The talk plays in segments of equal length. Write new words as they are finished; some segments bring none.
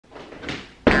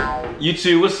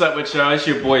YouTube, what's up with y'all? It's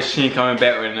your boy Sheen coming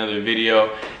back with another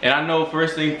video. And I know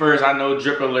first thing first, I know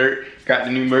Drip Alert got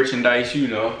the new merchandise, you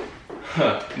know.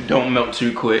 Don't melt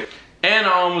too quick. And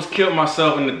I almost killed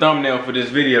myself in the thumbnail for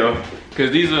this video because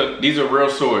these are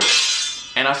real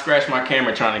swords. And I scratched my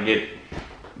camera trying to get it.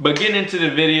 But getting into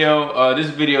the video, this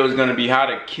video is gonna be how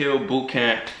to kill boot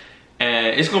camp.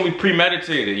 And it's gonna be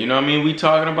premeditated, you know what I mean? We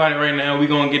talking about it right now, we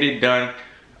gonna get it done.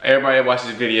 Everybody that watches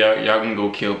this video, y'all gonna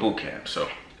go kill boot camp. So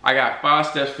I got 5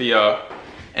 steps for y'all.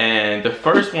 And the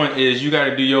first one is you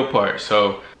gotta do your part.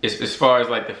 So it's as far as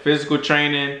like the physical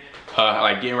training,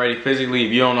 like getting ready physically.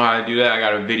 If you don't know how to do that, I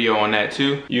got a video on that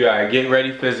too. You gotta get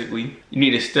ready physically. You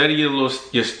need to study your what's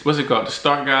it called, the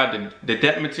start guide, the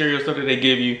depth material stuff that they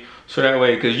give you. So that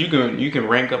way, because you can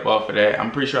rank up off of that. I'm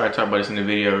pretty sure I talked about this in the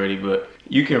video already, but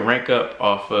you can rank up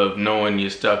off of knowing your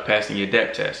stuff, passing your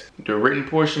depth test, the written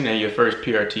portion and your first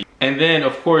PRT. And then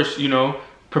of course, you know,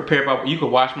 prepare about, you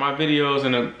can watch my videos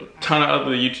and a ton of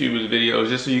other YouTubers videos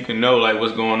just so you can know like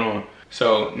what's going on.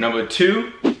 So number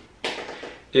 2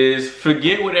 is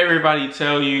forget what everybody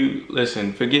tell you.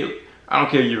 Listen, forget, I don't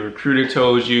care if your recruiter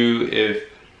told you, if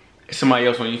somebody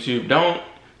else on YouTube,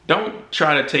 don't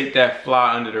try to take that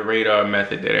fly under the radar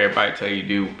method that everybody tell you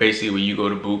do. Basically when you go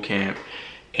to boot camp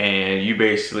and you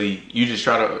just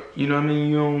try to, you know what I mean,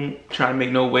 you don't try to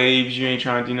make no waves, you ain't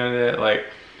trying to do none of that. Like,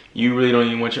 you really don't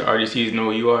even want your RDCs to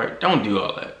know who you are. Don't do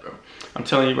all that, bro. I'm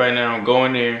telling you right now, go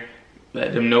in there,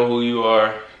 let them know who you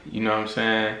are, you know what I'm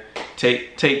saying?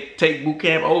 Take boot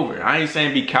camp over. I ain't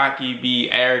saying be cocky,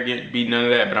 be arrogant, be none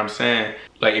of that, but I'm saying,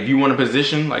 like, if you want a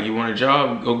position, like you want a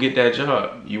job, go get that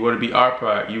job. You want to be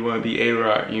R-Prod, you want to be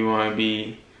A-Rock, you want to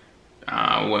be,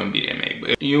 I wouldn't be that mate, but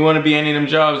if you want to be any of them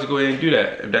jobs, go ahead and do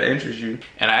that if that interests you.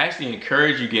 And I actually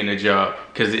encourage you getting a job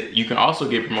because you can also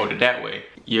get promoted that way.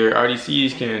 Your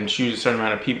RDCs can choose a certain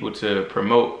amount of people to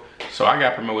promote. So I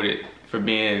got promoted for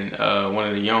being one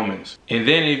of the yeomans. And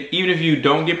then even if you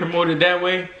don't get promoted that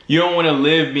way, you don't want to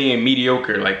live being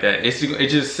mediocre like that. It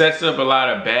just sets up a lot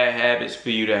of bad habits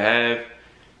for you to have,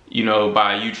 you know,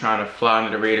 by you trying to fly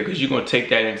under the radar, because you're going to take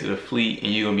that into the fleet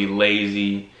and you're going to be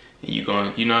lazy and you're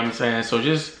going to, you know what I'm saying? So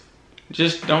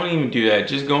just don't even do that.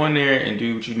 Just go in there and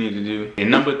do what you need to do.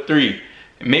 And number 3,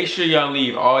 make sure y'all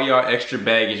leave all y'all extra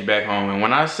baggage back home. And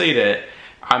when I say that,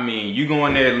 I mean, you go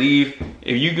in there, leave.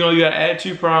 If you know you got an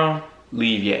attitude problem,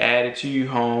 leave your attitude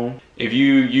home. If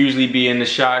you usually be in the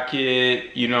shot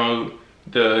kid, you know,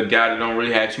 the guy that don't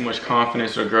really have too much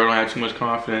confidence or girl don't have too much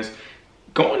confidence,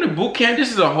 going to boot camp,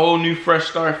 this is a whole new fresh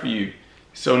start for you.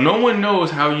 So no one knows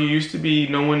how you used to be.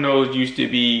 No one knows you used to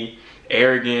be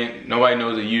arrogant. Nobody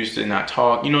knows that you used to not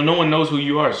talk. You know, no one knows who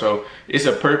you are. So it's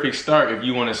a perfect start if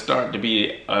you want to start to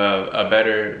be a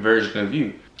better version of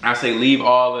you. I say leave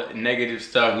all the negative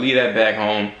stuff, leave that back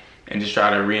home, and just try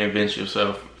to reinvent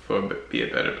yourself for be a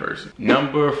better person.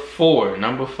 Number 4.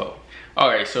 All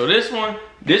right, so this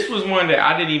was one that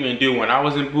I didn't even do when I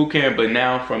was in boot camp, but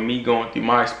now from me going through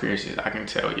my experiences, I can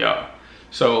tell y'all.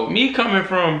 So me coming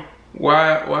from where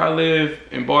I live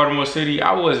in Baltimore City,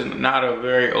 I was not a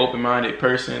very open-minded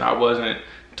person. I wasn't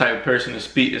the type of person to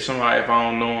speak to somebody if I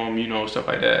don't know them, you know, stuff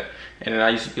like that. And then I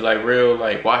used to be like real,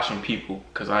 like watching people,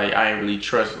 because I ain't really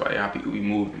trust like how people be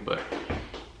moving. But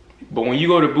when you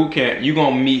go to boot camp, you're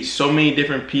gonna meet so many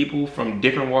different people from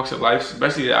different walks of life,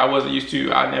 especially that I wasn't used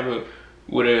to. I never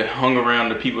would have hung around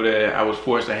the people that I was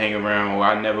forced to hang around, or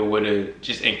I never would have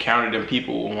just encountered them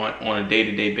people on a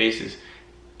day-to-day basis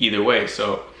either way.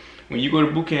 So when you go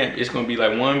to boot camp, it's gonna be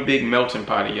like one big melting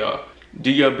pot of y'all.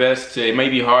 Do your best to, it may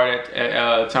be hard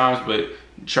at times, but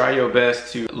try your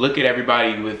best to look at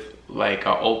everybody with like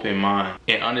an open mind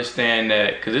and understand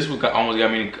that, because this almost got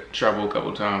me in trouble a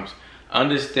couple times.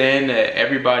 Understand that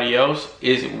everybody else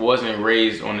wasn't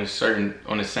raised on the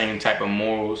same type of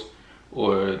morals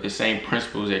or the same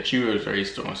principles that you was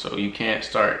raised on. So you can't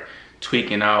start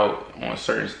tweaking out on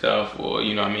certain stuff, or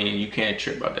you know what I mean, you can't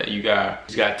trip about that. You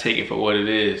just gotta take it for what it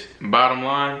is. Bottom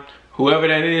line, whoever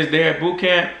that is there at boot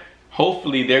camp,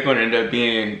 hopefully they're gonna end up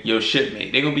being your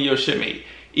shipmate. They're gonna be your shipmate.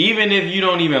 Even if you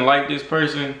don't even like this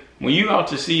person, when you out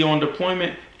to sea on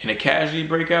deployment and a casualty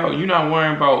break out, you're not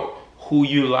worrying about who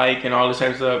you like and all this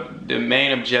type of stuff. The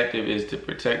main objective is to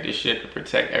protect the ship, to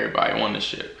protect everybody on the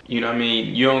ship. You know what I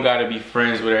mean? You don't gotta be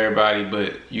friends with everybody,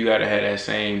 but you gotta have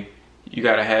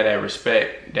that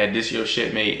respect that this your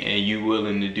shipmate and you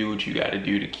willing to do what you gotta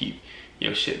do to keep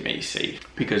your shipmate safe.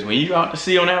 Because when you out to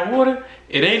sea on that water,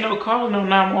 it ain't no calling no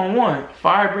 911.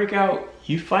 Fire break out,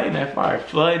 you fighting that fire,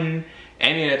 flooding,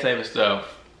 any of that type of stuff.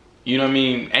 You know what I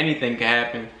mean? Anything can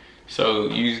happen. So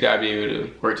you just gotta be able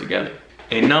to work together.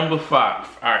 And number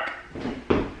 5, all right.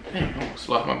 Man, I almost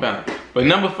lost my balance. But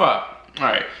number 5, all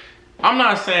right. I'm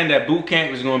not saying that boot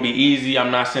camp is gonna be easy.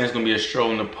 I'm not saying it's gonna be a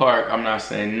stroll in the park. I'm not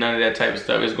saying none of that type of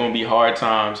stuff. It's gonna be hard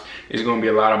times. It's gonna be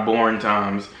a lot of boring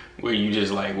times where you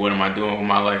just like, what am I doing with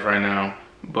my life right now?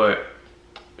 But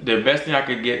the best thing I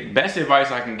could get, best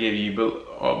advice I can give you, but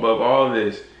above all of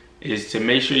this, is to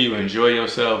make sure you enjoy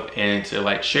yourself and to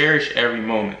like cherish every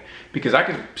moment. Because I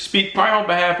can speak probably on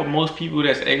behalf of most people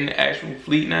that's in the actual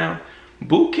fleet now.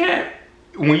 Boot camp,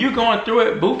 when you're going through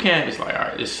it, boot camp is like, all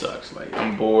right, this sucks. Like,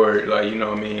 I'm bored, like, you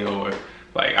know what I mean? Or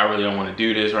like, I really don't want to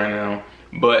do this right now.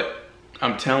 But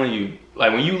I'm telling you,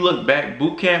 like, when you look back,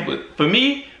 boot camp was, for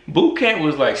me, boot camp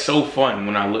was like so fun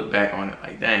when I look back on it.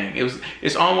 Like, dang,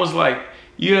 it's almost like,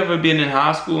 you ever been in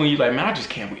high school and you like, man, I just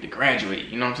can't wait to graduate.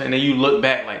 You know what I'm saying? Then you look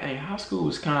back like, dang, high school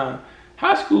was kind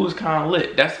of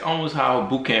lit. That's almost how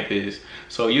boot camp is.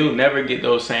 So you'll never get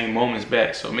those same moments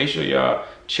back. So make sure y'all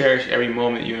cherish every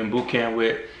moment you're in boot camp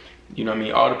with. You know what I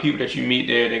mean? All the people that you meet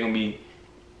there, they're gonna be,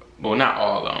 well, not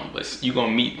all of them, but you're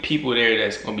gonna meet people there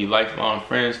that's gonna be lifelong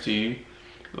friends to you.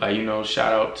 Like, you know,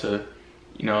 shout out to,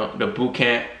 you know, the boot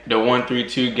camp, the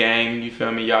 132 gang, you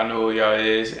feel me? Y'all know who y'all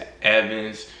is.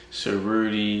 Evans,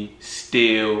 Cerruti,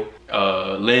 Steele,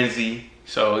 Lindsay.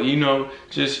 So, you know,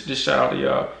 just shout out to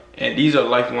y'all. And these are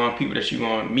lifelong people that you're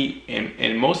gonna meet,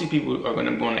 and mostly people are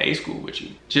gonna go into A school with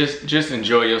you. Just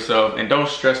enjoy yourself and don't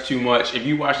stress too much. If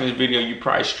you're watching this video, you're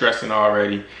probably stressing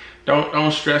already.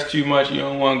 Don't stress too much. You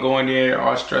don't want to go in there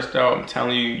all stressed out. I'm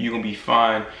telling you, you're gonna be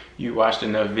fine. You watched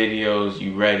enough videos,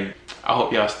 you ready. I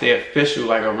hope y'all stay official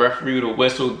like a referee with a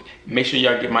whistle. Make sure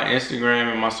y'all get my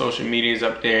Instagram and my social medias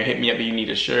up there. Hit me up if you need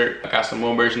a shirt. I got some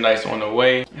more merchandise on the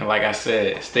way. And like I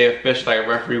said, stay official like a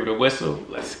referee with a whistle.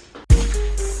 Let's